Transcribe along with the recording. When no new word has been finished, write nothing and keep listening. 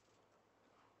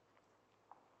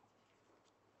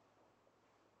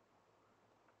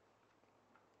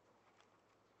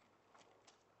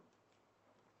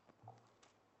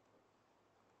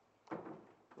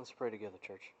Let's pray together,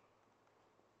 church.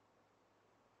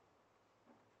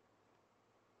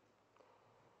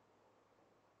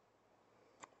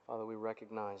 Father, we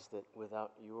recognize that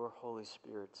without your Holy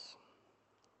Spirit's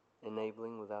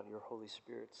enabling, without your Holy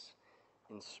Spirit's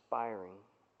inspiring,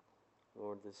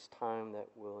 Lord, this time that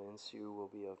will ensue will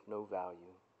be of no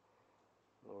value.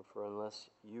 Lord, for unless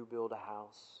you build a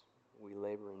house, we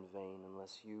labor in vain.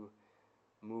 Unless you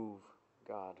move,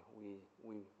 God,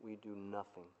 we do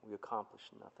nothing. We accomplish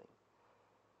nothing.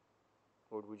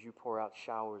 Lord, would you pour out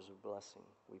showers of blessing,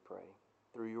 we pray,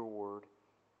 through your word,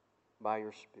 by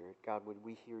your Spirit. God, would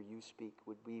we hear you speak?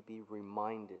 Would we be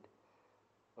reminded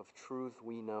of truth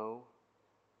we know,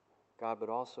 God, but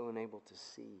also enabled to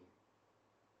see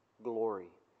glory,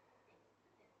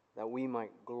 that we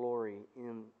might glory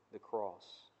in the cross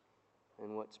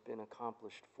and what's been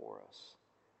accomplished for us.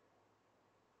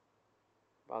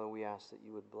 Father, we ask that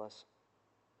you would bless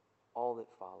all that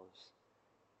follows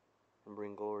and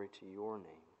bring glory to your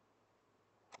name.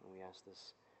 And we ask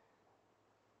this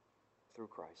through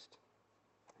Christ.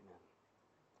 Amen.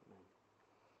 Amen.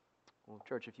 Well,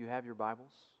 church, if you have your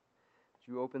Bibles, would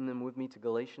you open them with me to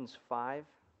Galatians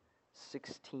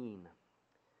 5:16.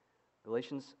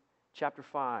 Galatians chapter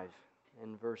 5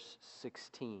 and verse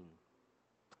 16.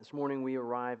 This morning we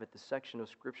arrive at the section of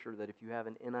Scripture that if you have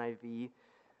an NIV,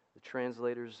 the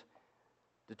translators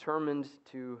determined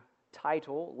to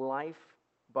title Life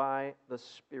by the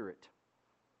Spirit.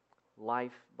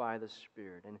 Life by the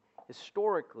Spirit. And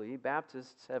historically,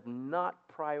 Baptists have not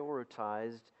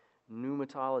prioritized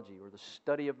pneumatology or the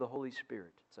study of the Holy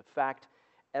Spirit. It's a fact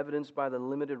evidenced by the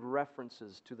limited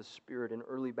references to the Spirit in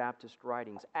early Baptist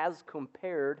writings as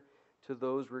compared to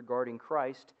those regarding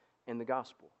Christ and the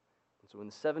gospel. And so in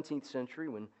the 17th century,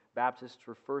 when Baptists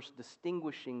were first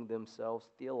distinguishing themselves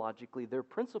theologically, their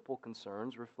principal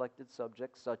concerns reflected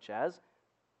subjects such as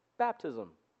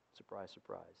baptism, surprise,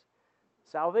 surprise,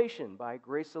 salvation by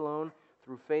grace alone,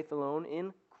 through faith alone,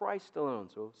 in Christ alone,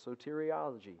 so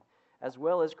soteriology, as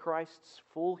well as Christ's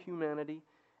full humanity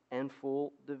and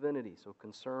full divinity, so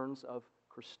concerns of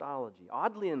Christology.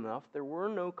 Oddly enough, there were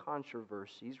no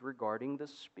controversies regarding the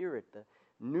Spirit, the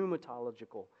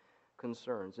pneumatological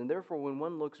concerns. And therefore, when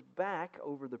one looks back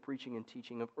over the preaching and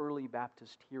teaching of early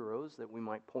Baptist heroes that we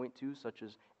might point to, such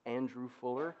as Andrew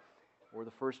Fuller, or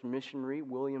the first missionary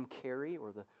William Carey,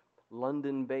 or the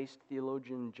London-based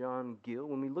theologian John Gill,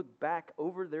 when we look back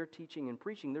over their teaching and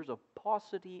preaching, there's a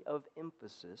paucity of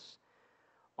emphasis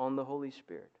on the Holy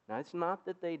Spirit. Now, it's not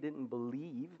that they didn't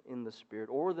believe in the Spirit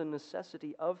or the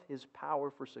necessity of His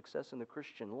power for success in the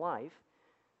Christian life.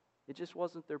 It just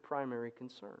wasn't their primary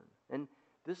concern. And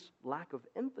this lack of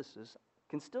emphasis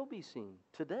can still be seen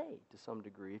today to some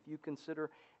degree. If you consider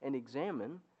and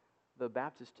examine the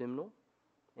Baptist hymnal,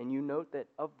 and you note that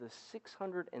of the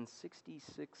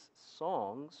 666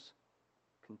 songs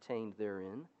contained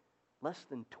therein, less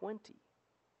than 20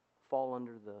 fall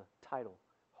under the title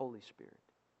Holy Spirit.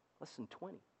 Less than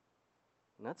 20.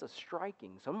 And that's a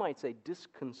striking, some might say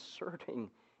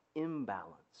disconcerting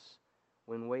imbalance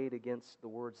when weighed against the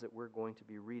words that we're going to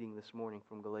be reading this morning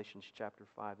from Galatians chapter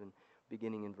 5 and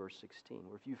beginning in verse 16.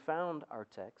 Where if you found our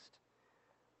text,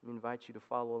 I invite you to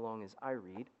follow along as I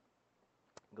read.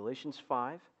 Galatians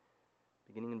 5,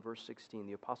 beginning in verse 16,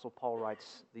 the Apostle Paul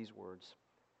writes these words.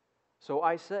 So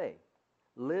I say,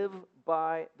 live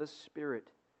by the Spirit,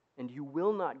 and you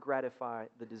will not gratify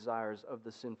the desires of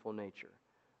the sinful nature.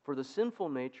 For the sinful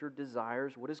nature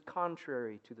desires what is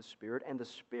contrary to the Spirit, and the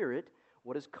Spirit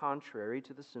what is contrary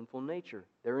to the sinful nature.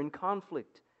 They're in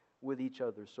conflict with each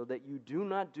other, so that you do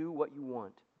not do what you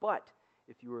want. But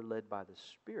if you are led by the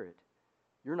Spirit,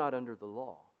 you're not under the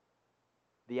law.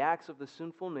 The acts of the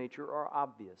sinful nature are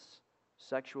obvious: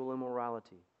 sexual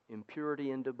immorality, impurity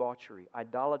and debauchery,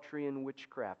 idolatry and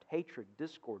witchcraft, hatred,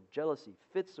 discord, jealousy,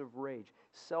 fits of rage,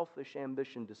 selfish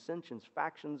ambition, dissensions,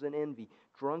 factions and envy,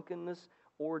 drunkenness,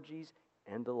 orgies,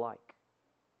 and the like.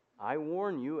 I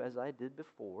warn you, as I did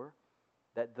before,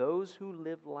 that those who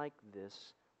live like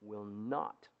this will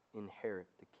not inherit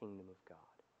the kingdom of God.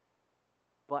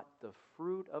 But the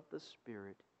fruit of the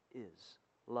Spirit is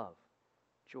love,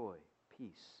 joy,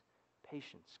 peace,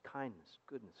 patience, kindness,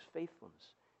 goodness,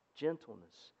 faithfulness,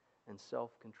 gentleness, and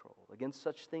self-control. Against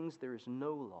such things there is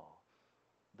no law.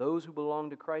 Those who belong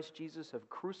to Christ Jesus have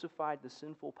crucified the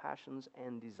sinful passions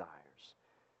and desires.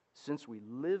 Since we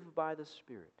live by the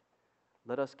Spirit,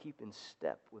 let us keep in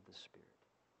step with the Spirit.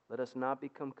 Let us not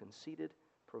become conceited,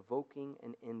 provoking,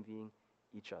 and envying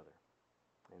each other.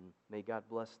 And may God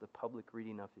bless the public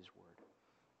reading of His Word.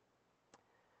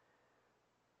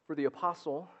 For the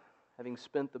apostle having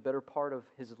spent the better part of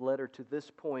his letter to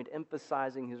this point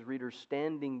emphasizing his readers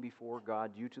standing before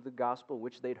God due to the gospel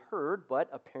which they'd heard but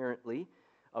apparently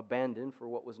abandoned for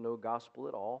what was no gospel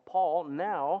at all, Paul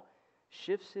now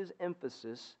shifts his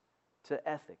emphasis to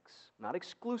ethics, not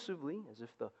exclusively, as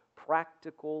if the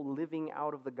practical living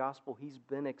out of the gospel he's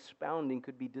been expounding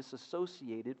could be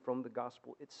disassociated from the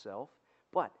gospel itself,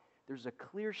 but there's a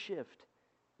clear shift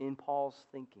in Paul's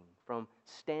thinking from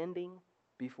standing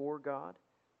before God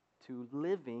to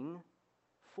living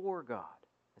for God.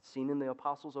 It's seen in the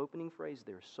apostles' opening phrase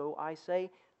there. So I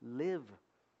say, live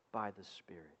by the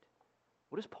Spirit.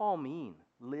 What does Paul mean?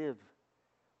 Live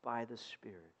by the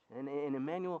Spirit. And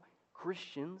Emmanuel,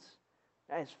 Christians,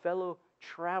 as fellow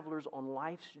travelers on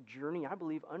life's journey, I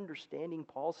believe understanding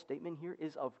Paul's statement here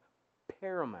is of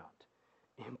paramount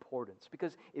importance.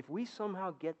 Because if we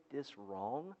somehow get this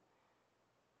wrong,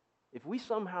 if we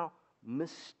somehow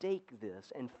mistake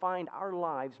this and find our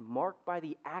lives marked by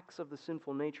the acts of the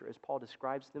sinful nature as Paul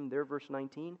describes them there, verse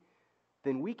 19,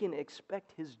 then we can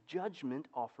expect his judgment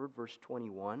offered, verse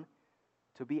 21,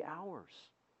 to be ours.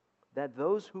 That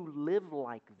those who live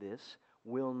like this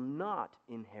will not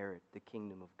inherit the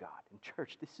kingdom of God. And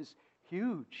church, this is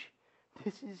huge.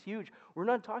 This is huge. We're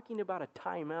not talking about a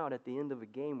timeout at the end of a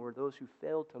game where those who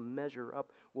fail to measure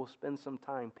up will spend some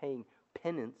time paying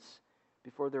penance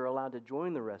before they're allowed to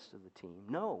join the rest of the team.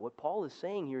 No, what Paul is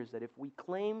saying here is that if we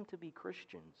claim to be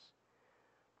Christians,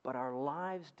 but our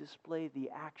lives display the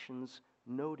actions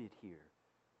noted here,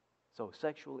 so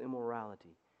sexual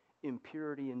immorality,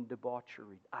 impurity and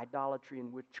debauchery, idolatry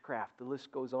and witchcraft, the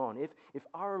list goes on. If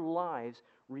our lives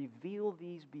reveal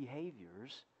these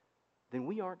behaviors, then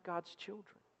we aren't God's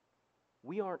children.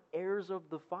 We aren't heirs of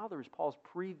the Father, as Paul's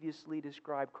previously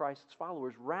described Christ's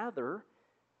followers. Rather,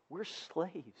 we're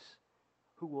slaves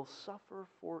who will suffer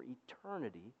for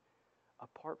eternity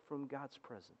apart from God's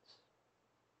presence.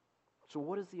 So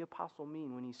what does the apostle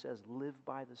mean when he says, live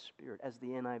by the Spirit, as the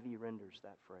NIV renders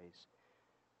that phrase?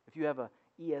 If you have a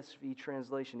ESV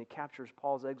translation, it captures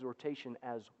Paul's exhortation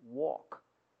as walk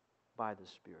by the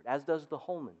Spirit, as does the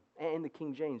Holman and the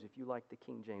King James, if you like the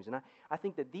King James. And I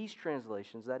think that these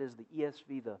translations, that is the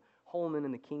ESV, the Holman,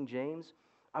 and the King James,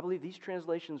 I believe these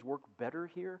translations work better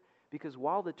here because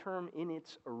while the term in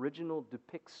its original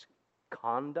depicts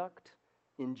conduct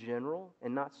in general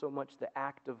and not so much the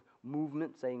act of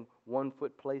movement, saying one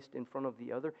foot placed in front of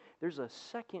the other, there's a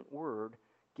second word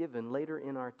given later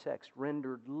in our text,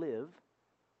 rendered live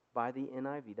by the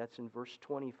NIV. That's in verse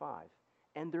 25.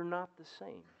 And they're not the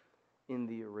same in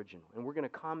the original. And we're going to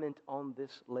comment on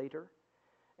this later,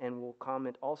 and we'll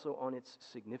comment also on its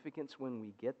significance when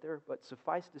we get there. But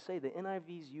suffice to say, the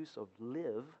NIV's use of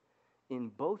live in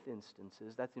both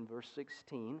instances, that's in verse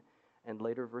 16 and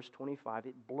later verse 25,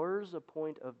 it blurs a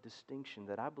point of distinction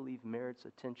that I believe merits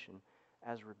attention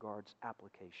as regards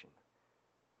application.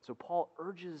 So Paul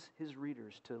urges his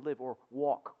readers to live, or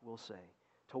walk, we'll say,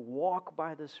 to walk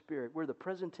by the Spirit, where the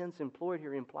present tense employed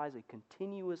here implies a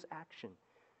continuous action.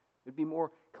 It would be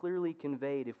more clearly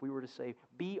conveyed if we were to say,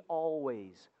 be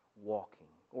always walking,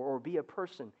 or be a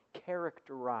person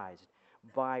characterized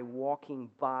by walking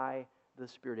by the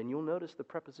Spirit. And you'll notice the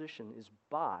preposition is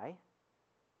by.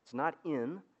 It's not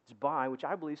in, it's by, which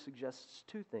I believe suggests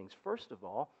two things. First of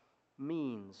all,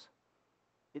 means.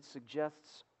 It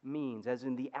suggests means, as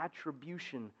in the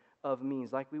attribution of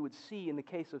means, like we would see in the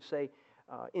case of, say,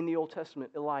 in the Old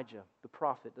Testament, Elijah, the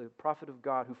prophet of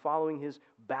God, who following his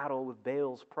battle with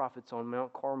Baal's prophets on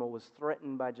Mount Carmel was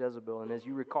threatened by Jezebel. And as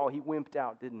you recall, he wimped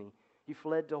out, didn't he? He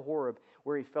fled to Horeb,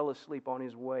 where he fell asleep on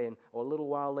his way. And a little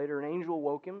while later, an angel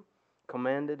woke him,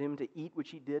 commanded him to eat, which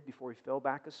he did before he fell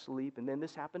back asleep. And then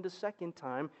this happened a second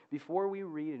time before we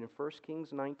read it in 1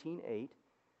 Kings 19:8.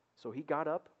 So he got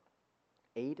up,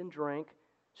 ate and drank,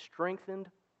 strengthened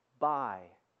by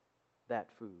that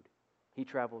food. He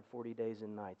traveled 40 days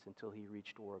and nights until he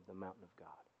reached Horeb, the mountain of God.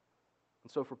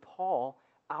 And so for Paul,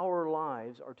 our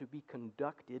lives are to be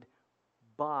conducted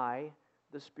by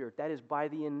the Spirit. That is, by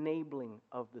the enabling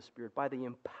of the Spirit, by the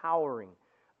empowering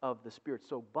of the Spirit.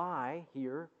 So by,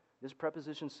 here, this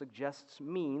preposition suggests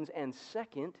means, and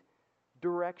second,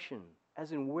 direction,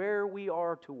 as in where we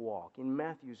are to walk. In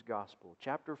Matthew's Gospel,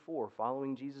 chapter 4,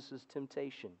 following Jesus'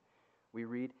 temptation, we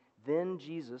read, then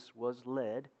Jesus was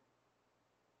led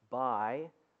by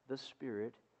the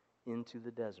Spirit into the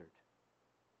desert.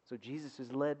 So Jesus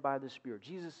is led by the Spirit.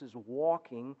 Jesus'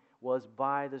 walking was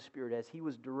by the Spirit as he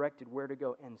was directed where to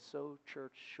go. And so,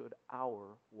 church, should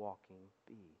our walking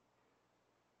be.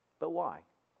 But why?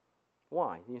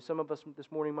 Why? Some of us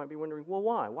this morning might be wondering, well,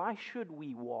 why? Why should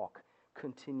we walk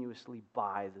continuously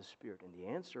by the Spirit? And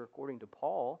the answer, according to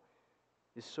Paul,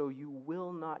 is so you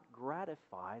will not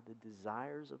gratify the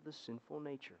desires of the sinful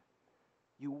nature.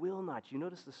 You will not. You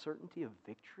notice the certainty of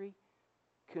victory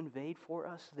conveyed for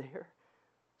us there?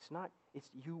 It's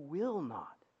you will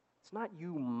not. It's not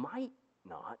you might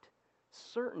not.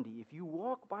 Certainty, if you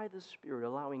walk by the Spirit,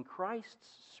 allowing Christ's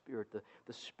Spirit,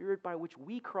 the Spirit by which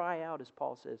we cry out, as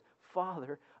Paul says,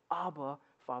 Father, Abba,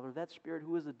 Father, that Spirit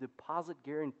who is a deposit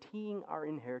guaranteeing our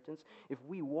inheritance, if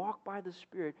we walk by the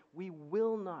Spirit, we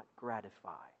will not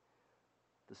gratify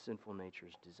the sinful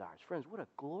nature's desires. Friends, what a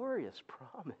glorious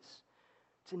promise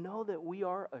to know that we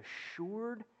are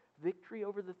assured victory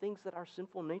over the things that our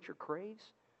sinful nature craves.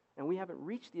 And we haven't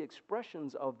reached the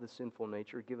expressions of the sinful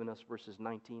nature given us verses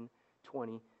 19,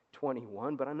 20,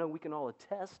 21. But I know we can all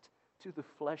attest to the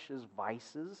flesh's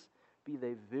vices, be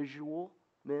they visual,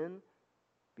 men,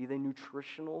 be they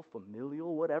nutritional,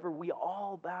 familial, whatever. We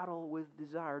all battle with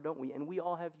desire, don't we? And we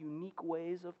all have unique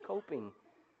ways of coping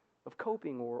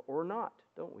or not,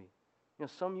 don't we? You know,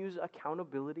 some use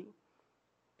accountability.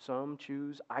 Some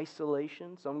choose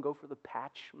isolation. Some go for the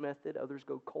patch method. Others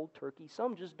go cold turkey.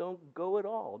 Some just don't go at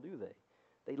all, do they?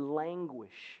 They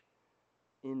languish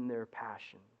in their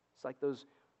passion. It's like those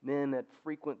men that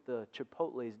frequent the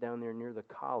Chipotles down there near the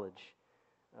college.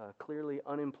 Clearly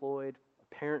unemployed,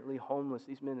 apparently homeless.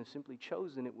 These men have simply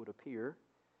chosen, it would appear,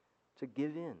 to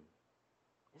give in.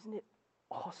 Isn't it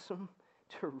awesome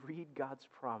to read God's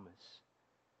promise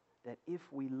that if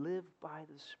we live by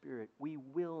the Spirit, we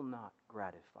will not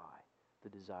gratify the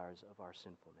desires of our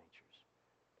sinful natures?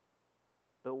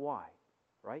 But why,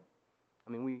 right?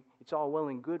 I mean, it's all well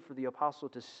and good for the apostle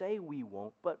to say we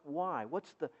won't, but why?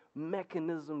 What's the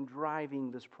mechanism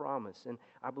driving this promise? And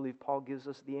I believe Paul gives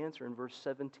us the answer in verse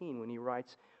 17 when he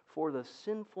writes, "For the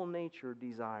sinful nature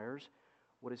desires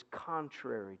what is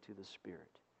contrary to the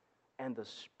Spirit, and the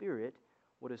Spirit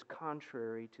what is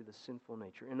contrary to the sinful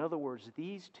nature." In other words,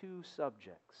 these two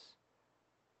subjects,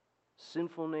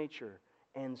 sinful nature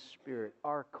and spirit,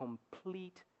 are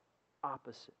complete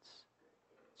opposites.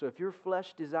 So if your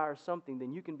flesh desires something,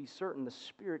 then you can be certain the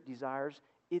Spirit desires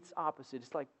its opposite.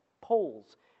 It's like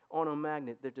poles on a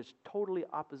magnet. They're just totally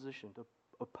opposition, to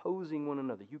opposing one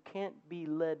another. You can't be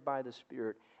led by the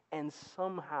Spirit and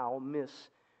somehow miss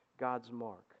God's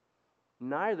mark.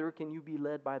 Neither can you be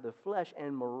led by the flesh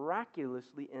and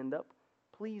miraculously end up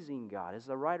pleasing God. As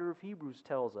the writer of Hebrews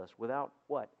tells us, without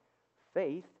what?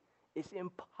 Faith, it's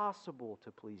impossible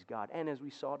to please God. And as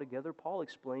we saw together, Paul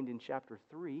explained in chapter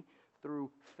 3,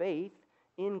 through faith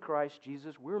in Christ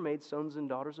Jesus, we're made sons and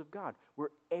daughters of God.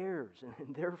 We're heirs,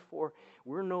 and therefore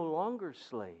we're no longer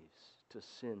slaves to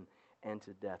sin and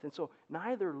to death. And so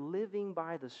neither living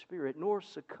by the Spirit nor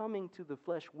succumbing to the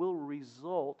flesh will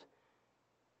result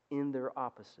in their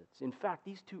opposites. In fact,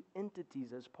 these two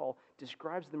entities, as Paul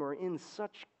describes them, are in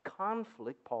such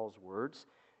conflict, Paul's words,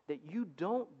 that you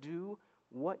don't do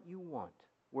what you want.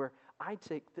 Where I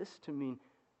take this to mean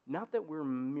not that we're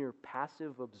mere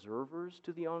passive observers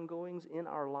to the ongoings in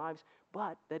our lives,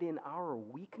 but that in our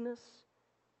weakness,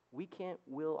 we can't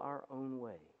will our own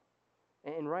way.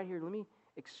 And right here, let me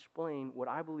explain what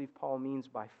I believe Paul means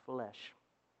by flesh,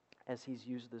 as he's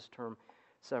used this term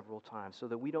several times, so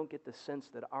that we don't get the sense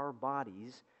that our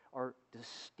bodies are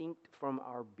distinct from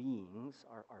our beings,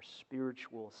 our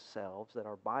spiritual selves, that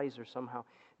our bodies are somehow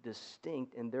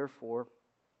distinct, and therefore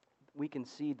we can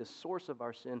see the source of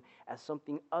our sin as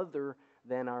something other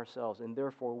than ourselves, and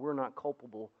therefore we're not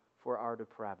culpable for our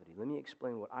depravity. Let me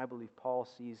explain what I believe Paul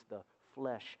sees the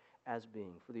flesh as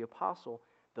being. For the apostle,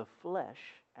 the flesh,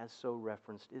 as so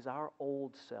referenced, is our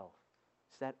old self.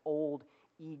 It's that old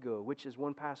ego, which, as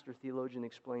one pastor theologian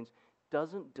explains,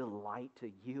 doesn't delight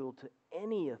to yield to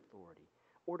any authority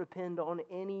or depend on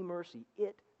any mercy.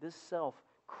 This self,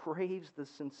 craves the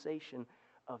sensation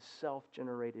of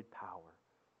self-generated power,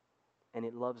 and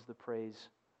it loves the praise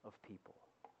of people.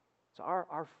 So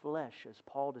our flesh, as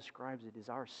Paul describes it, is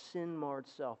our sin-marred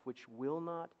self, which will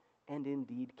not and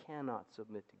indeed cannot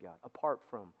submit to God apart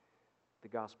from the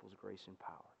gospel's grace and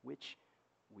power, which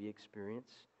we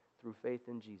experience through faith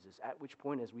in Jesus. At which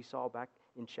point, as we saw back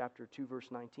in chapter 2, verse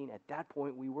 19, at that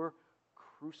point we were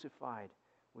crucified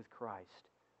with Christ.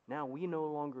 Now we no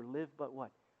longer live, but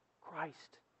what?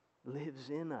 Christ lives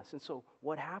in us. And so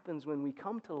what happens when we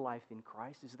come to life in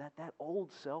Christ is that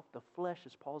old self, the flesh,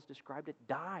 as Paul's described it,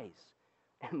 dies.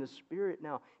 And the Spirit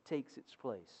now takes its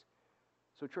place.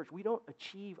 So church, we don't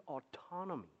achieve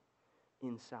autonomy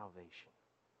in salvation.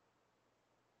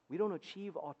 We don't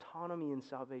achieve autonomy in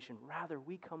salvation. Rather,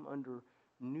 we come under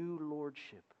new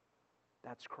lordship.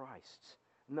 That's Christ's.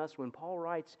 And thus, when Paul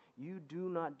writes, you do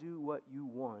not do what you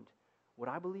want, what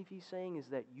I believe he's saying is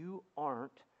that you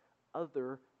aren't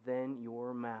other than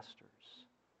your masters.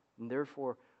 And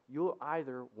therefore, you'll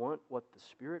either want what the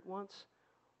Spirit wants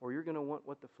or you're going to want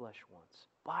what the flesh wants.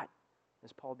 But,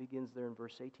 as Paul begins there in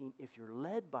verse 18, if you're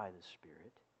led by the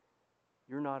Spirit,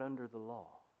 you're not under the law.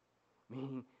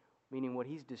 Meaning what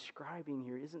he's describing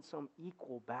here isn't some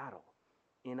equal battle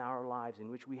in our lives in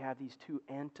which we have these two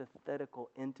antithetical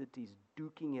entities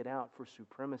duking it out for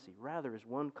supremacy. Rather, as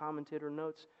one commentator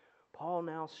notes, Paul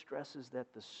now stresses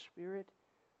that the Spirit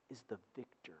is the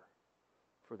victor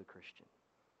for the Christian.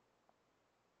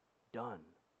 Done.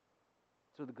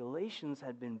 So the Galatians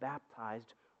had been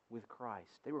baptized with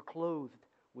Christ. They were clothed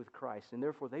with Christ, and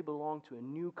therefore they belonged to a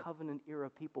new covenant era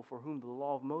people for whom the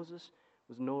law of Moses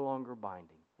was no longer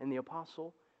binding. And the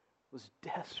apostle was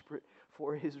desperate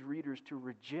for his readers to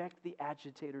reject the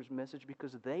agitator's message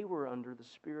because they were under the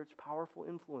Spirit's powerful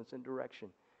influence and direction.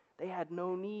 They had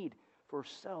no need for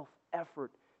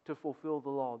self-effort to fulfill the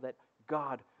law, that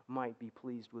God might be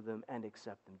pleased with them and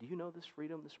accept them. Do you know this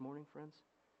freedom this morning, friends?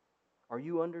 Are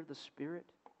you under the Spirit,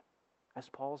 as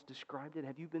Paul's described it?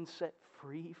 Have you been set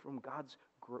free from God's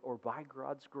or by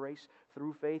God's grace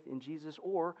through faith in Jesus?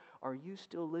 Or are you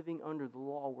still living under the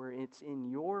law where it's in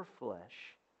your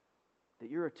flesh that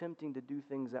you're attempting to do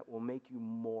things that will make you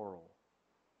moral?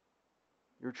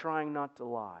 You're trying not to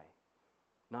lie,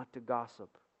 not to gossip,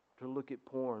 to look at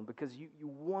porn, because you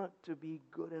want to be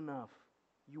good enough.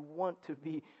 You want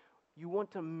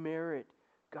to merit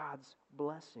God's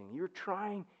blessing. You're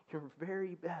trying your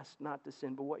very best not to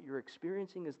sin, but what you're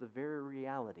experiencing is the very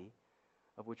reality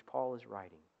of which Paul is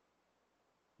writing.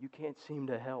 You can't seem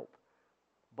to help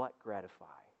but gratify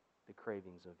the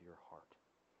cravings of your heart.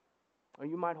 Or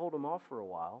you might hold them off for a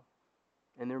while,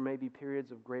 and there may be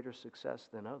periods of greater success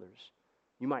than others.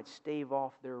 You might stave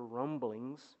off their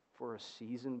rumblings for a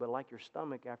season, but like your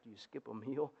stomach after you skip a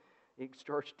meal, it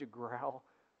starts to growl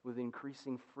with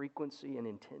increasing frequency and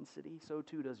intensity. So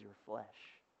too does your flesh,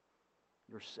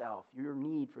 yourself. Your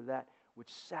need for that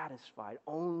which satisfied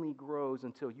only grows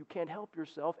until you can't help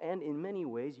yourself, and in many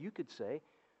ways you could say,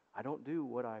 I don't do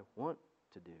what I want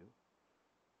to do,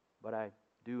 but I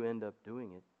do end up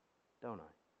doing it, don't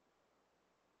I?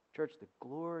 Church, the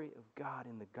glory of God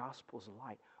in the gospel's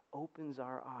light opens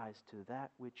our eyes to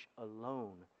that which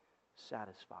alone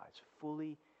satisfies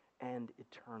fully and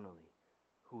eternally,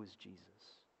 who is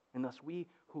Jesus. And thus we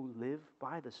who live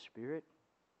by the Spirit,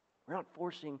 we're not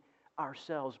forcing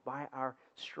ourselves by our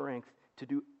strength to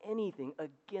do anything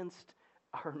against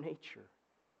our nature,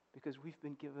 because we've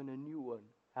been given a new one,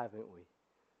 haven't we?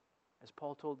 As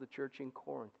Paul told the church in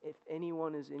Corinth, if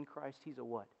anyone is in Christ, he's a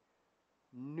what?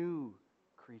 New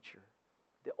creature.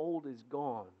 The old is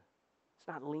gone. It's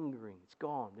not lingering. It's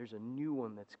gone. There's a new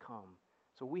one that's come.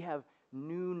 So we have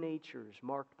new natures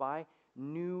marked by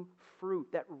new fruit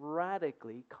that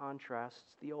radically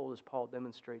contrasts the old, as Paul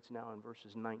demonstrates now in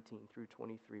verses 19 through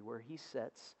 23, where he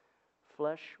sets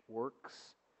flesh works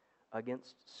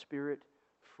against spirit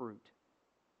fruit.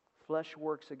 Flesh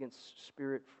works against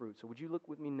spirit fruit. So would you look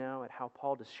with me now at how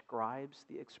Paul describes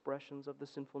the expressions of the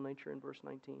sinful nature in verse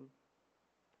 19?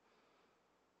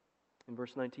 In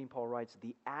verse 19, Paul writes,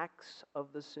 the acts of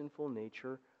the sinful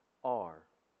nature are.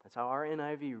 That's how our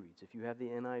NIV reads, if you have the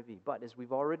NIV. But as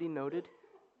we've already noted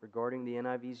regarding the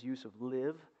NIV's use of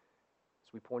live,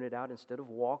 as we pointed out, instead of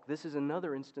walk, this is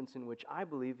another instance in which I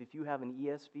believe if you have an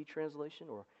ESV translation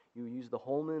or you use the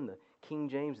Holman, the King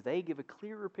James, they give a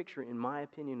clearer picture, in my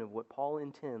opinion, of what Paul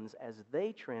intends as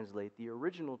they translate the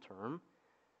original term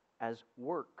as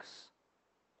works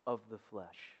of the flesh.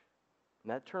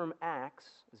 And that term acts,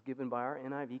 as given by our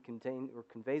NIV,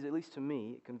 conveys, at least to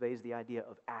me, it conveys the idea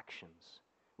of actions,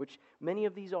 which many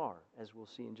of these are, as we'll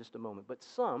see in just a moment. But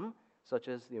some, such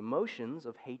as the emotions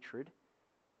of hatred,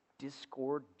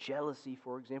 discord, jealousy,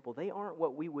 for example, they aren't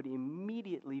what we would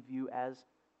immediately view as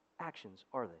actions,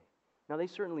 are they? Now, they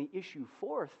certainly issue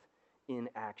forth in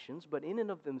actions, but in and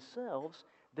of themselves,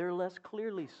 they're less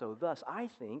clearly so. Thus, I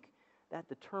think that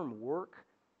the term work,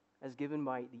 as given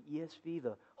by the ESV,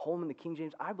 the Holman, the King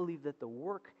James, I believe that the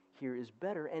work here is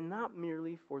better, and not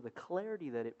merely for the clarity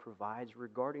that it provides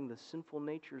regarding the sinful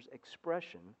nature's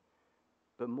expression,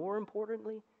 but more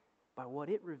importantly, by what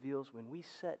it reveals when we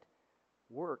set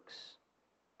works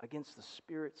against the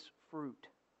Spirit's fruit,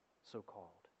 so-called.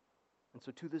 And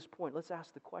so to this point, let's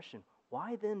ask the question,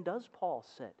 why then does Paul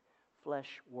set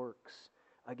flesh works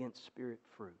against Spirit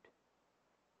fruit?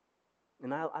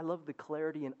 And I love the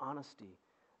clarity and honesty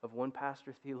of one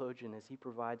pastor theologian as he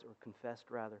provides, or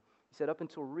confessed rather. He said, up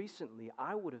until recently,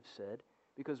 I would have said,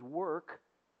 because work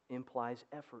implies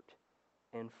effort,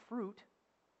 and fruit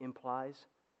implies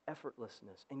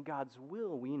effortlessness. And God's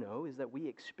will, we know, is that we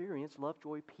experience love,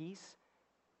 joy, peace,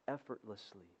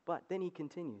 effortlessly. But then he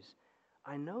continues,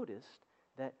 I noticed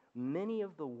that many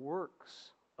of the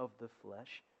works of the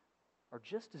flesh are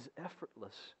just as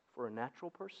effortless for a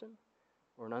natural person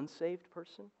or an unsaved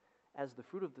person as the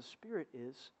fruit of the Spirit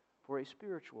is for a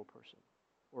spiritual person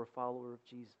or a follower of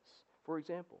Jesus. For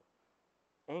example,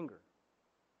 anger.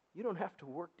 You don't have to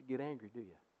work to get angry, do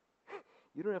you?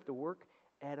 You don't have to work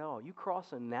at all. You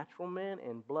cross a natural man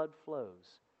and blood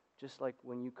flows, just like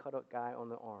when you cut a guy on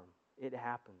the arm. It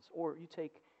happens. Or you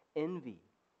take envy.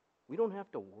 We don't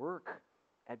have to work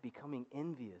at becoming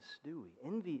envious, do we?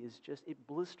 Envy is just, it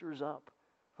blisters up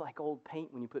like old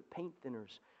paint when you put paint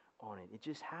thinners on it. It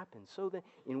just happens. So then,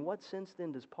 in what sense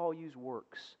then does Paul use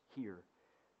works here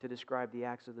to describe the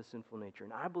acts of the sinful nature?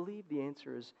 And I believe the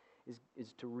answer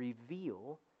is to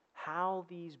reveal how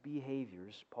these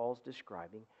behaviors, Paul's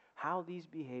describing, how these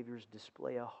behaviors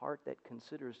display a heart that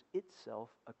considers itself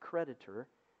a creditor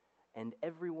and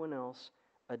everyone else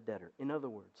a debtor. In other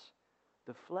words,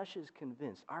 the flesh is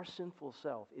convinced, our sinful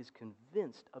self is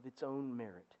convinced of its own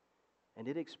merit, and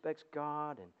it expects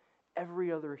God and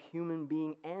every other human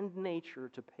being and nature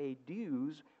to pay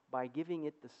dues by giving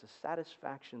it the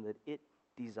satisfaction that it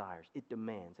desires, it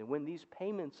demands. And when these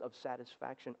payments of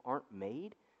satisfaction aren't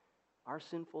made, our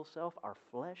sinful self, our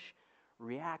flesh,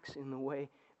 reacts in the way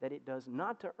that it does,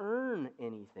 not to earn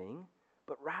anything,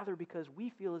 but rather because we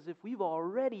feel as if we've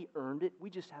already earned it, we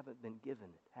just haven't been given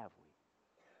it, have we?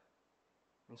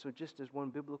 And so just as one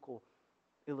biblical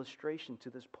illustration to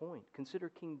this point, consider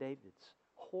King David's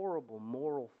horrible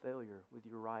moral failure with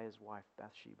Uriah's wife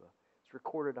Bathsheba. It's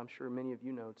recorded, I'm sure many of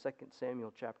you know, 2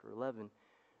 Samuel chapter 11.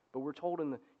 But we're told in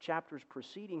the chapters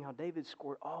preceding how David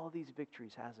scored all these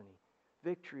victories, hasn't he?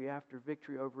 Victory after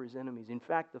victory over his enemies. In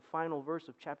fact, the final verse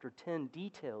of chapter 10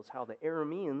 details how the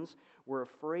Arameans were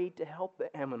afraid to help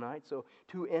the Ammonites. So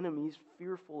two enemies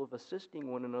fearful of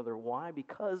assisting one another. Why?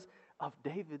 Because of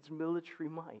David's military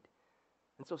might.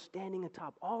 And so standing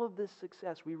atop all of this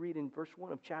success, we read in verse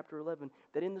 1 of chapter 11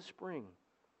 that in the spring,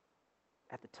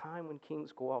 at the time when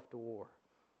kings go off to war,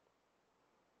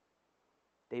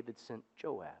 David sent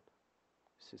Joab,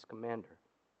 his commander,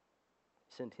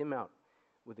 sent him out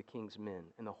with the king's men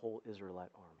and the whole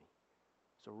Israelite army.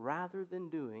 So rather than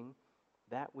doing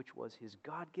that which was his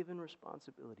God-given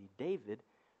responsibility, David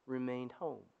remained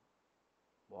home.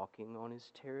 Walking on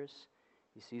his terrace,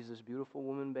 he sees this beautiful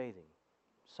woman bathing,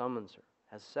 summons her,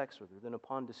 has sex with her. Then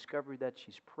upon discovery that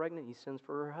she's pregnant, he sends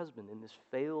for her husband in this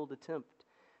failed attempt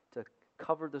to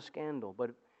cover the scandal.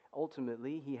 But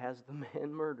ultimately, he has the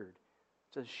man murdered.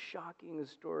 It's as shocking a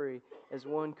story as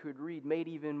one could read, made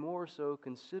even more so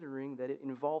considering that it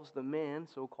involves the man,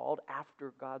 so-called,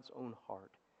 after God's own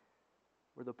heart.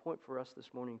 Where the point for us this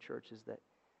morning, church, is that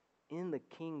in the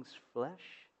king's flesh,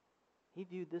 he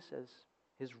viewed this as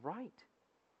his right.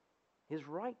 His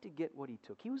right to get what he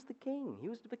took. He was the king. He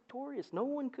was victorious. No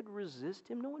one could resist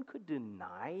him. No one could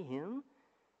deny him.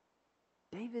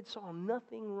 David saw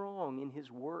nothing wrong in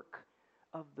his work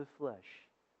of the flesh.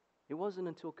 It wasn't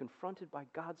until confronted by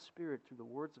God's Spirit through the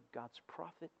words of God's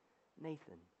prophet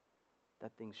Nathan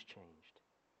that things changed.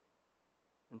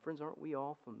 And friends, aren't we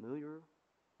all familiar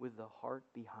with the heart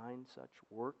behind such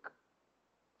work,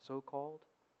 so-called?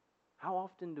 How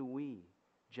often do we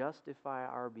justify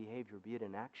our behavior, be it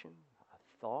an action,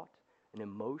 a thought, an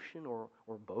emotion, or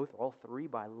both, all three,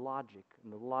 by logic?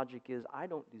 And the logic is, I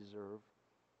don't deserve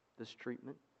this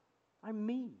treatment. I'm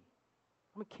me.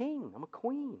 I'm a king. I'm a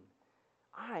queen.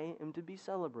 I am to be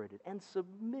celebrated and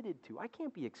submitted to. I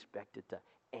can't be expected to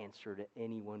answer to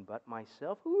anyone but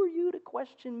myself. Who are you to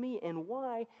question me, and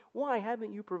why? Why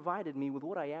haven't you provided me with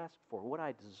what I asked for, what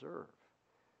I deserve?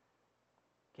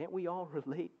 Can't we all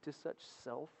relate to such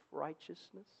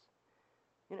self-righteousness?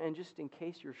 And just in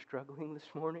case you're struggling this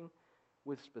morning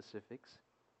with specifics,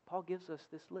 Paul gives us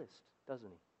this list, doesn't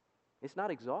he? It's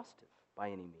not exhaustive by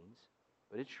any means,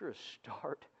 but it's sure a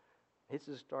start. It's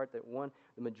a start that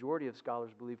the majority of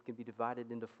scholars believe can be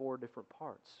divided into 4 different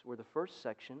parts, where the first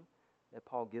section that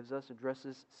Paul gives us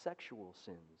addresses sexual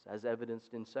sins, as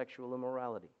evidenced in sexual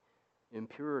immorality,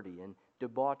 impurity, and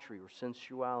debauchery or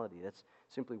sensuality. That's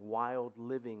simply wild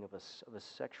living of a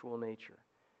sexual nature.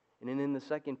 And then in the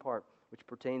second part, which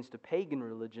pertains to pagan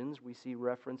religions, we see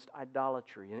referenced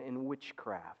idolatry and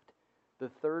witchcraft. The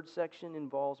third section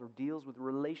involves or deals with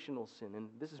relational sin, and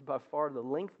this is by far the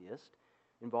lengthiest,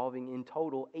 involving in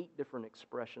total 8 different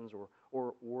expressions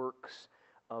or works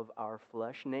of our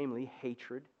flesh, namely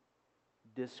hatred,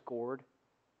 discord,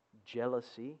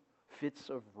 jealousy, fits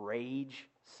of rage,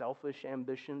 selfish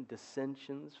ambition,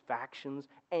 dissensions, factions,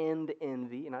 and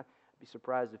envy. And I'd be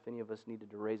surprised if any of us needed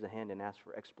to raise a hand and ask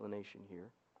for explanation here.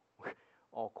 We're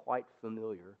all quite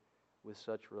familiar with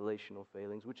such relational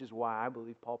failings, which is why I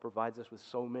believe Paul provides us with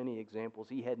so many examples.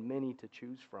 He had many to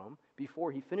choose from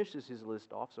before he finishes his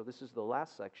list off. So this is the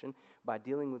last section by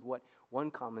dealing with what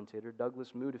one commentator,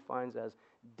 Douglas Moo, defines as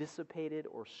dissipated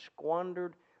or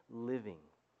squandered living,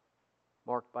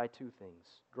 marked by two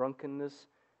things: drunkenness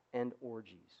and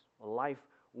orgies. A life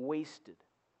wasted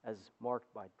as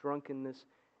marked by drunkenness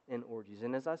and orgies.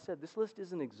 And as I said, this list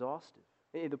isn't exhaustive.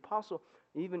 The apostle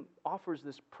even offers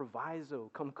this proviso,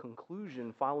 come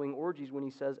conclusion, following orgies when he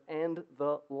says, and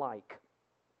the like.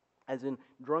 As in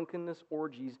drunkenness,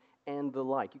 orgies, and the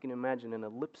like. You can imagine an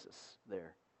ellipsis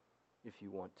there, if you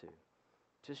want to.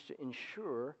 Just to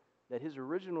ensure that his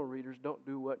original readers don't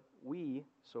do what we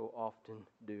so often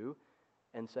do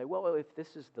and say, well, if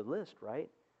this is the list, right?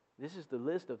 This is the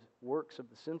list of works of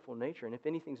the sinful nature, and if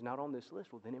anything's not on this list,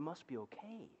 well, then it must be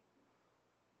okay.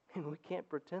 And we can't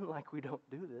pretend like we don't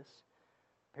do this.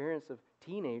 Parents of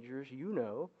teenagers,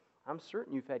 I'm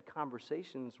certain you've had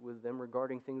conversations with them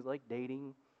regarding things like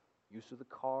dating, use of the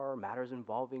car, matters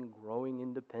involving growing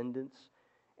independence,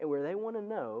 and where they want to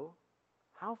know,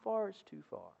 how far is too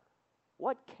far?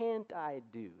 What can't I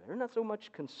do? They're not so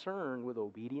much concerned with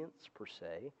obedience per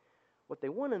se. What they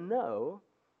want to know,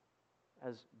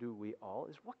 as do we all,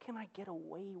 is what can I get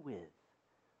away with?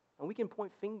 And we can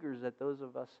point fingers at those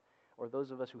of us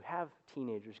who have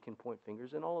teenagers can point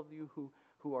fingers, and all of you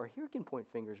who are here can point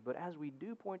fingers. But as we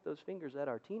do point those fingers at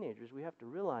our teenagers, we have to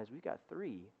realize we've got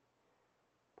three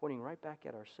pointing right back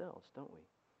at ourselves, don't we?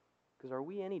 Because are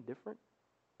we any different,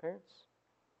 parents?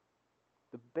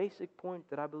 The basic point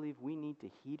that I believe we need to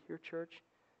heed here, church,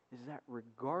 is that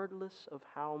regardless of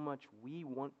how much we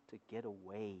want to get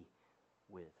away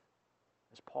with,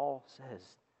 as Paul says,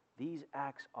 these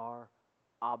acts are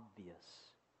obvious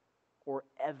or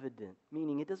evident,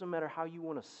 meaning it doesn't matter how you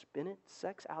want to spin it.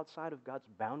 Sex outside of God's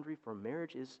boundary for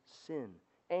marriage is sin.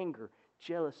 Anger,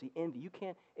 jealousy, envy. You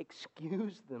can't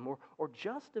excuse them or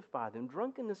justify them.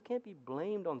 Drunkenness can't be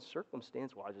blamed on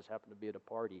circumstance. Well, I just happened to be at a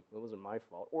party. It wasn't my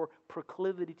fault. Or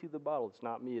proclivity to the bottle. It's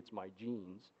not me, it's my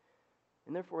genes.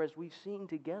 And therefore, as we've seen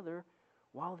together,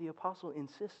 while the apostle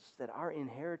insists that our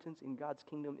inheritance in God's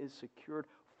kingdom is secured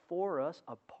for us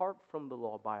apart from the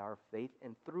law by our faith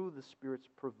and through the Spirit's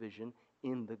provision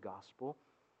in the gospel,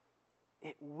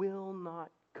 it will not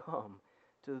come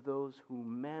to those who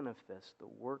manifest the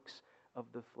works of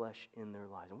the flesh in their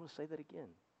lives. I want to say that again.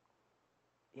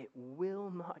 It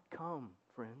will not come,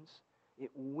 friends.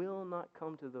 It will not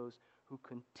come to those who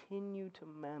continue to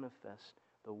manifest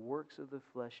the works of the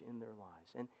flesh in their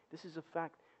lives. And this is a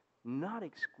fact not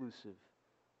exclusive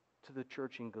to the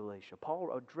church in Galatia.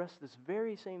 Paul addressed this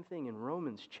very same thing in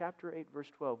Romans chapter 8, verse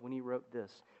 12, when he wrote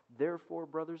this: "Therefore,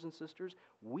 brothers and sisters,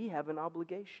 we have an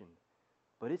obligation,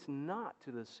 but it's not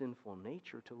to the sinful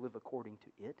nature to live according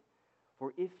to it.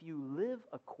 For if you live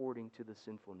according to the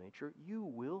sinful nature, you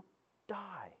will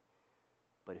die.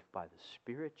 But if by the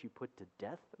Spirit you put to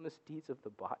death the misdeeds of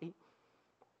the body,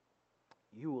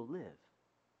 you will live."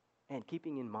 And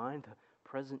keeping in mind the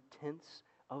present tense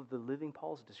of the living,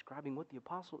 Paul's describing what the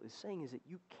apostle is saying is that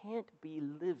you can't be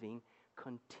living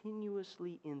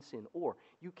continuously in sin, or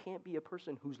you can't be a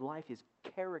person whose life is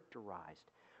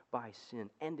characterized by sin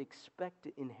and expect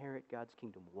to inherit God's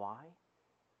kingdom. Why?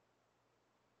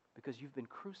 Because you've been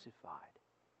crucified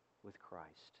with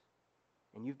Christ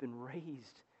and you've been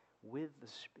raised with the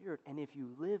Spirit. And if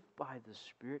you live by the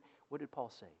Spirit, what did Paul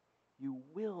say? You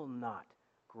will not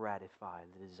gratify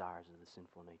the desires of the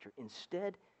sinful nature.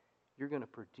 Instead, you're going to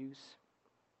produce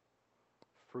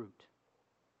fruit,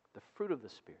 the fruit of the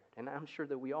Spirit. And I'm sure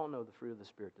that we all know the fruit of the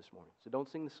Spirit this morning. So don't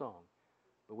sing the song,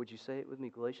 but would you say it with me?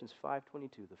 Galatians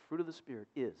 5:22. The fruit of the Spirit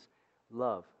is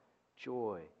love,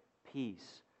 joy,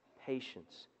 peace,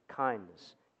 patience,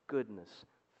 kindness, goodness,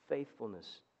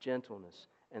 faithfulness, gentleness,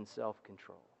 and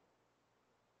self-control.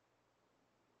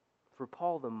 For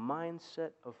Paul, the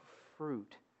mindset of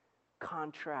fruit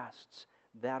contrasts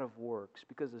that of works,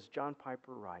 because as John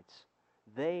Piper writes,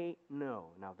 they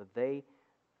know, now the they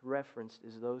referenced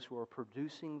is those who are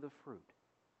producing the fruit.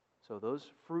 So those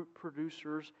fruit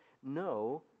producers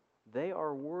know they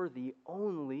are worthy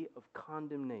only of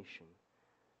condemnation.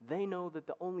 They know that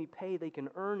the only pay they can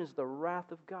earn is the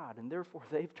wrath of God, and therefore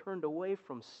they've turned away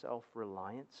from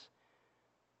self-reliance,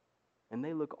 and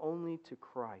they look only to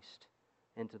Christ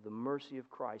and to the mercy of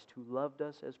Christ, who loved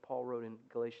us, as Paul wrote in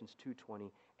Galatians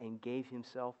 2:20, and gave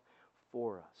himself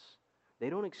for us. They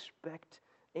don't expect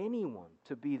anyone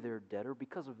to be their debtor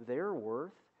because of their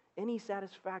worth. Any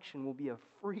satisfaction will be a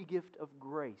free gift of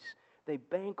grace. They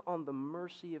bank on the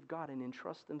mercy of God and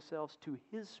entrust themselves to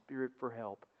His Spirit for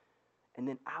help. And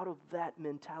then out of that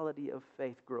mentality of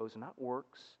faith grows not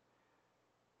works,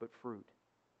 but fruit.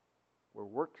 Where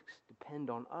works depend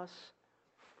on us,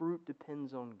 fruit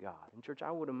depends on God. And church,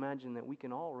 I would imagine that we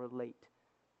can all relate.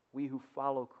 We who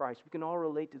follow Christ, we can all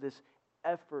relate to this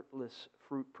effortless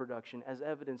fruit production as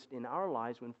evidenced in our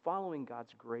lives when following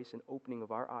God's grace and opening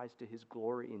of our eyes to His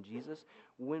glory in Jesus.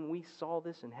 When we saw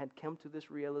this and had come to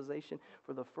this realization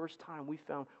for the first time, we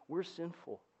found we're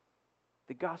sinful.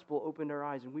 The gospel opened our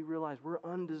eyes and we realized we're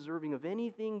undeserving of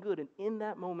anything good. And in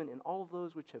that moment and all of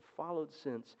those which have followed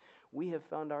since, we have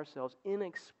found ourselves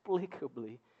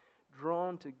inexplicably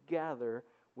drawn together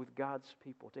with God's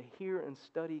people, to hear and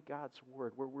study God's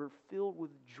Word, where we're filled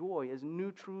with joy as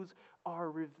new truths are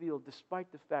revealed,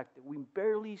 despite the fact that we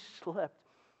barely slept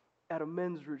at a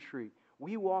men's retreat.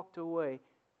 We walked away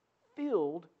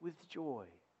filled with joy.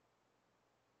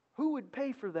 Who would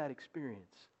pay for that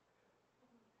experience?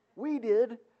 We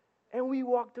did, and we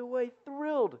walked away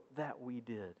thrilled that we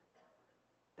did.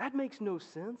 That makes no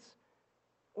sense.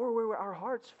 Or where our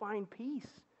hearts find peace,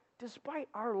 despite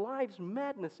our lives'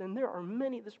 madness. And there are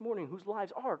many this morning whose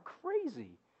lives are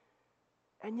crazy.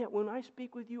 And yet when I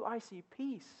speak with you, I see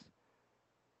peace.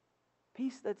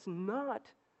 Peace that's not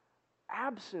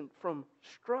absent from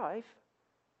strife,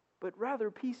 but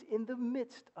rather peace in the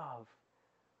midst of.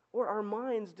 Or our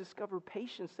minds discover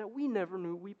patience that we never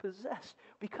knew we possessed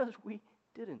because we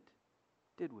didn't,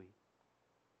 did we?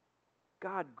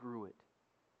 God grew it.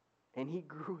 And He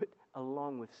grew it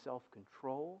along with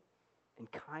self-control and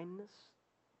kindness,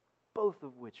 both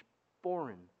of which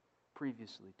foreign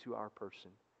previously to our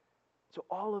person. So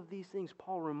all of these things,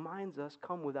 Paul reminds us,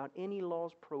 come without any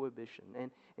law's prohibition.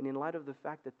 And in light of the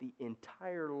fact that the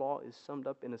entire law is summed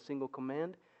up in a single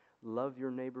command, love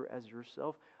your neighbor as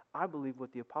yourself, I believe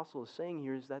what the apostle is saying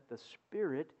here is that the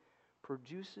Spirit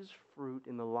produces fruit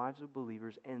in the lives of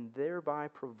believers and thereby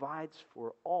provides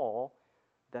for all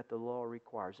that the law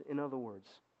requires. In other words,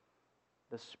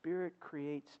 the Spirit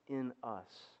creates in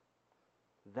us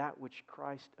that which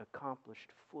Christ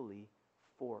accomplished fully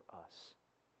for us.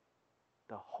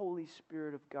 The Holy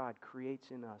Spirit of God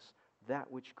creates in us that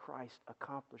which Christ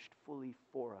accomplished fully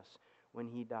for us when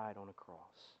He died on a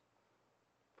cross.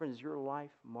 Friends, is your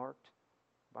life marked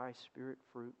by Spirit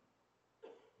fruit?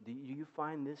 Do you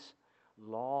find this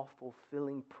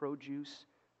law-fulfilling produce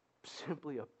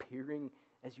simply appearing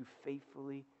as you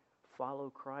faithfully follow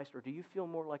Christ? Or do you feel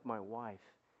more like my wife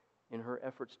in her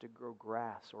efforts to grow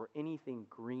grass or anything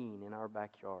green in our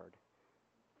backyard?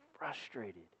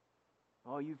 Frustrated.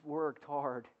 Oh, you've worked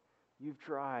hard. You've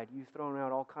tried. You've thrown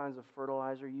out all kinds of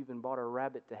fertilizer. You even bought a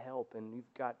rabbit to help, and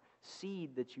you've got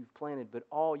seed that you've planted, but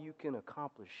all you can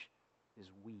accomplish is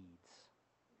weeds.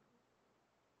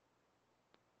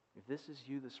 If this is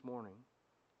you this morning,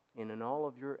 and in all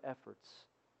of your efforts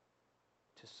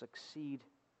to succeed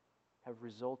have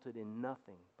resulted in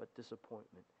nothing but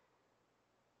disappointment,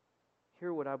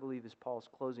 hear what I believe is Paul's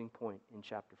closing point in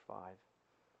chapter 5.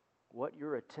 What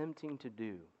you're attempting to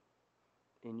do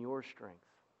in your strength,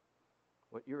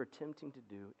 what you're attempting to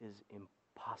do is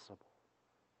impossible.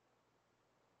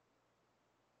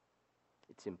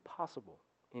 It's impossible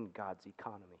in God's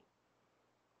economy.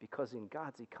 Because in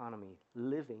God's economy,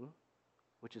 living,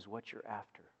 which is what you're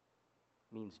after,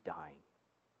 means dying.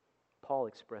 Paul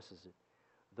expresses it.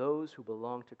 Those who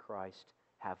belong to Christ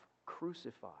have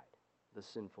crucified the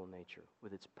sinful nature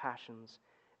with its passions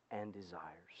and desires.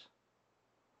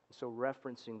 So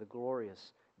referencing the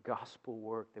glorious gospel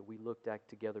work that we looked at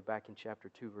together back in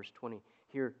chapter 2, verse 20,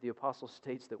 here the apostle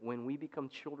states that when we become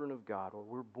children of God, or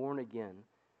we're born again,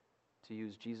 to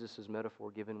use Jesus' metaphor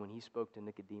given when He spoke to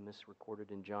Nicodemus, recorded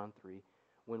in John 3,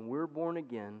 when we're born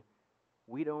again,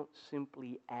 we don't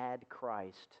simply add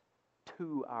Christ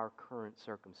to our current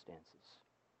circumstances.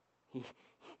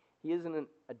 He isn't an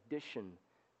addition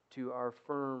to our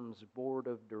firm's board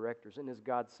of directors. And as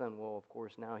God's Son, well, of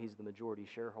course, now He's the majority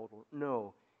shareholder.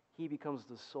 No, He becomes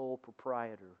the sole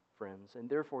proprietor, friends. And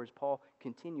therefore, as Paul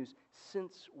continues,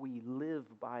 since we live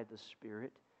by the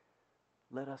Spirit,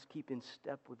 let us keep in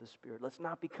step with the Spirit. Let's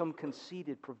not become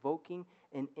conceited, provoking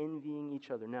and envying each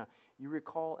other. Now, you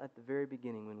recall at the very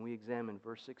beginning when we examined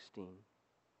verse 16,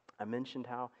 I mentioned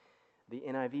how the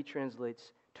NIV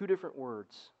translates two different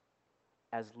words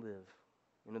as live.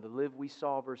 You know, the live we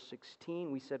saw, verse 16,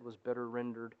 we said was better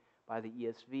rendered by the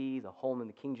ESV. The Holman,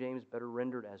 the King James, better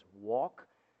rendered as walk,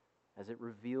 as it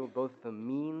revealed both the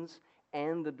means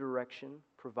and the direction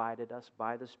provided us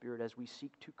by the Spirit as we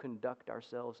seek to conduct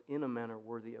ourselves in a manner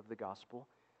worthy of the gospel.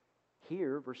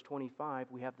 Here, verse 25,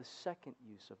 we have the second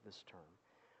use of this term.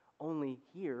 Only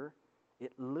here,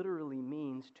 it literally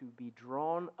means to be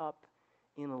drawn up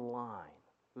in a line.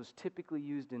 It was typically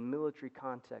used in military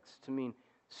contexts to mean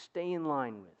stay in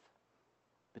line with,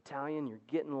 Battalion, you're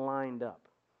getting lined up.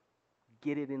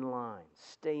 Get it in line.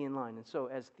 Stay in line. And so,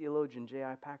 as theologian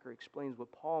J.I. Packer explains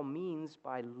what Paul means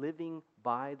by living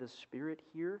by the Spirit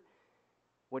here,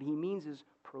 what he means is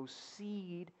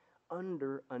proceed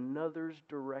under another's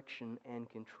direction and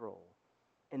control.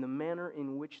 And the manner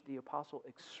in which the apostle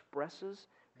expresses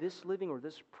this living or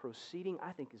this proceeding,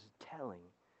 I think, is telling.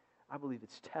 I believe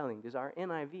it's telling because our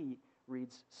NIV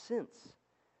reads since,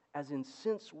 as in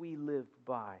since we lived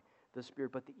by the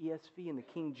Spirit. But the ESV and the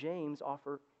King James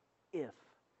offer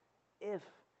if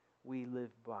we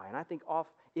lived by. And I think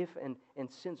if and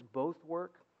since both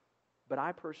work, but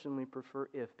I personally prefer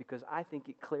if because I think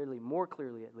it more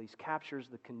clearly at least, captures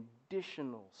the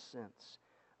conditional sense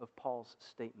of Paul's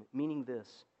statement, meaning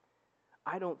this: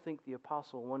 I don't think the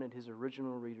apostle wanted his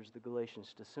original readers, the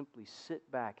Galatians, to simply sit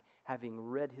back, having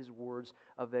read his words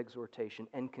of exhortation,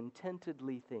 and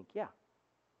contentedly think, yeah,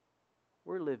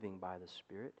 we're living by the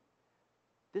Spirit.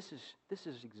 This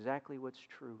is exactly what's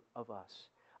true of us.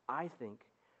 I think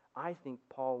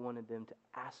Paul wanted them to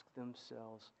ask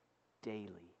themselves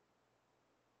daily,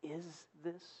 is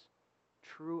this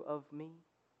true of me?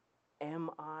 Am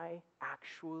I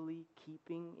actually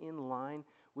keeping in line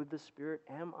with the Spirit?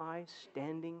 Am I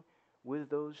standing with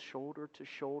those shoulder to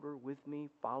shoulder with me,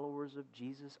 followers of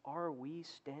Jesus? Are we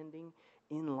standing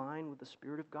in line with the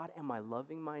Spirit of God? Am I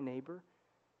loving my neighbor?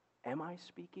 Am I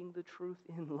speaking the truth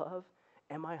in love?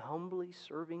 Am I humbly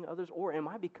serving others? Or am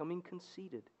I becoming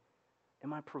conceited?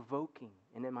 Am I provoking?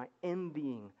 And am I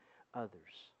envying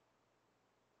others?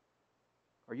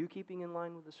 Are you keeping in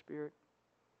line with the Spirit,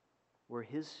 where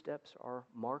His steps are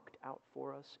marked out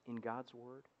for us in God's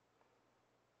Word?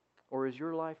 Or is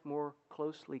your life more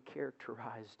closely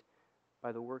characterized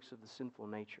by the works of the sinful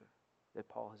nature that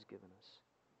Paul has given us?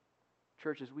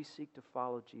 Church, as we seek to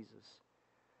follow Jesus,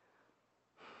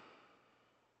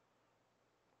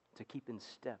 to keep in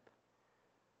step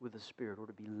with the Spirit or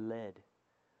to be led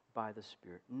by the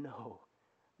Spirit. No,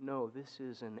 this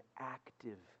is an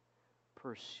active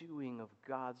pursuing of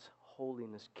God's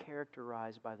holiness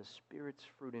characterized by the Spirit's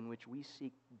fruit, in which we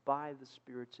seek by the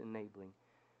Spirit's enabling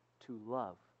to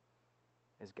love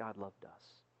as God loved us,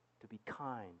 to be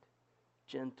kind,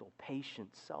 gentle, patient,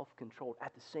 self-controlled.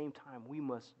 At the same time, we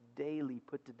must daily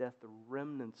put to death the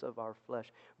remnants of our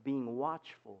flesh, being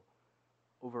watchful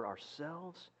over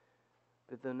ourselves,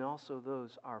 but then also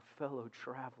those, our fellow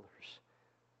travelers,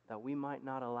 that we might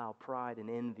not allow pride and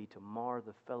envy to mar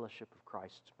the fellowship of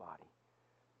Christ's body.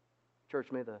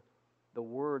 Church, may the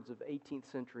words of 18th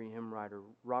century hymn writer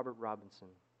Robert Robinson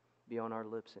be on our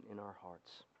lips and in our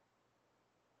hearts.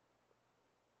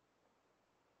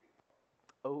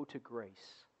 Oh, to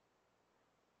grace,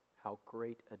 how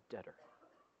great a debtor,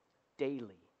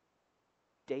 daily,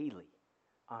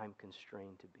 I'm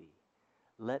constrained to be.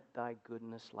 Let thy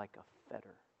goodness like a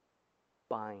fetter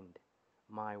bind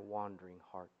my wandering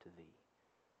heart to thee.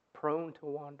 Prone to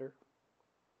wander,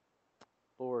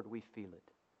 Lord, we feel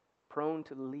it. Prone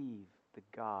to leave the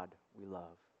God we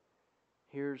love.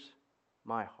 Here's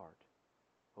my heart.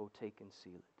 Oh, take and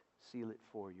seal it. Seal it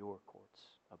for your courts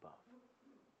above.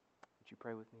 Would you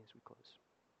pray with me as we close?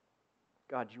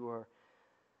 God, you are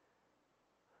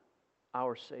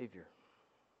our Savior,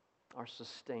 our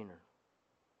sustainer.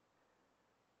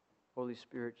 Holy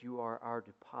Spirit, you are our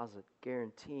deposit,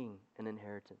 guaranteeing an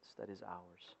inheritance that is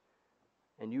ours.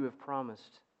 And you have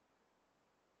promised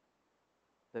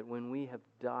that when we have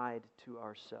died to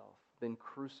ourselves, been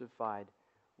crucified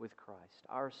with Christ,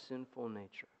 our sinful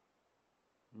nature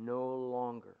no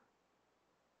longer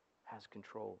has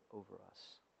control over us.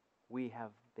 We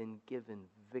have been given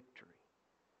victory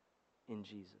in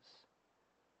Jesus.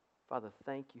 Father,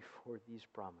 thank you for these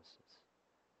promises.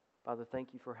 Father,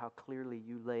 thank you for how clearly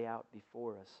you lay out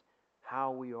before us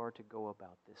how we are to go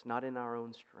about this, not in our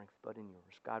own strength, but in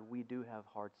yours. God, we do have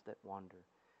hearts that wander.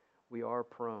 We are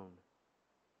prone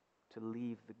to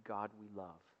leave the God we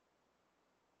love.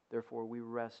 Therefore, we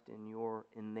rest in your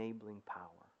enabling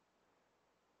power,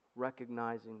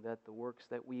 recognizing that the works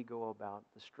that we go about,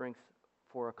 the strength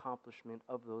for accomplishment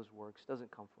of those works,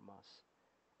 doesn't come from us.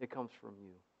 It comes from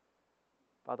you.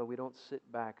 Father, we don't sit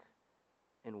back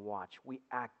and watch. We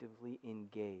actively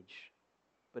engage,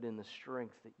 but in the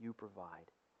strength that you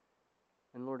provide.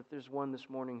 And Lord, if there's one this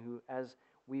morning who, as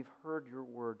we've heard your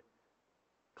word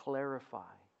clarify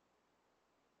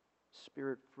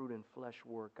spirit, fruit, and flesh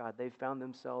work, God, they've found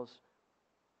themselves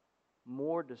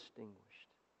more distinguished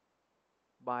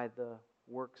by the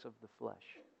works of the flesh.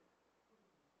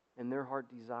 And their heart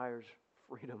desires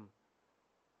freedom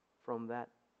from that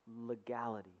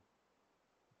legality,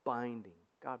 binding.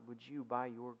 God, would you, by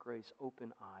your grace,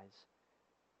 open eyes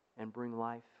and bring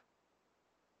life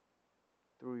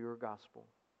through your gospel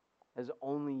as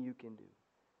only you can do.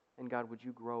 And God, would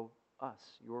you grow us,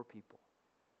 your people,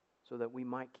 so that we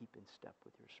might keep in step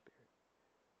with your Spirit,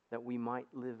 that we might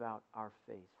live out our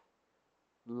faith,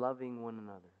 loving one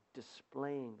another,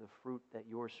 displaying the fruit that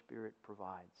your Spirit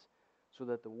provides, so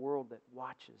that the world that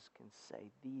watches can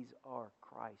say, these are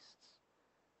Christ's,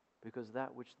 because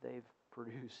that which they've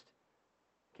produced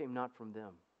came not from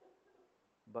them,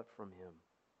 but from Him,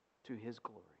 to His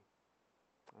glory.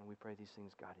 And we pray these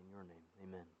things, God, in your name.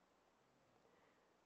 Amen.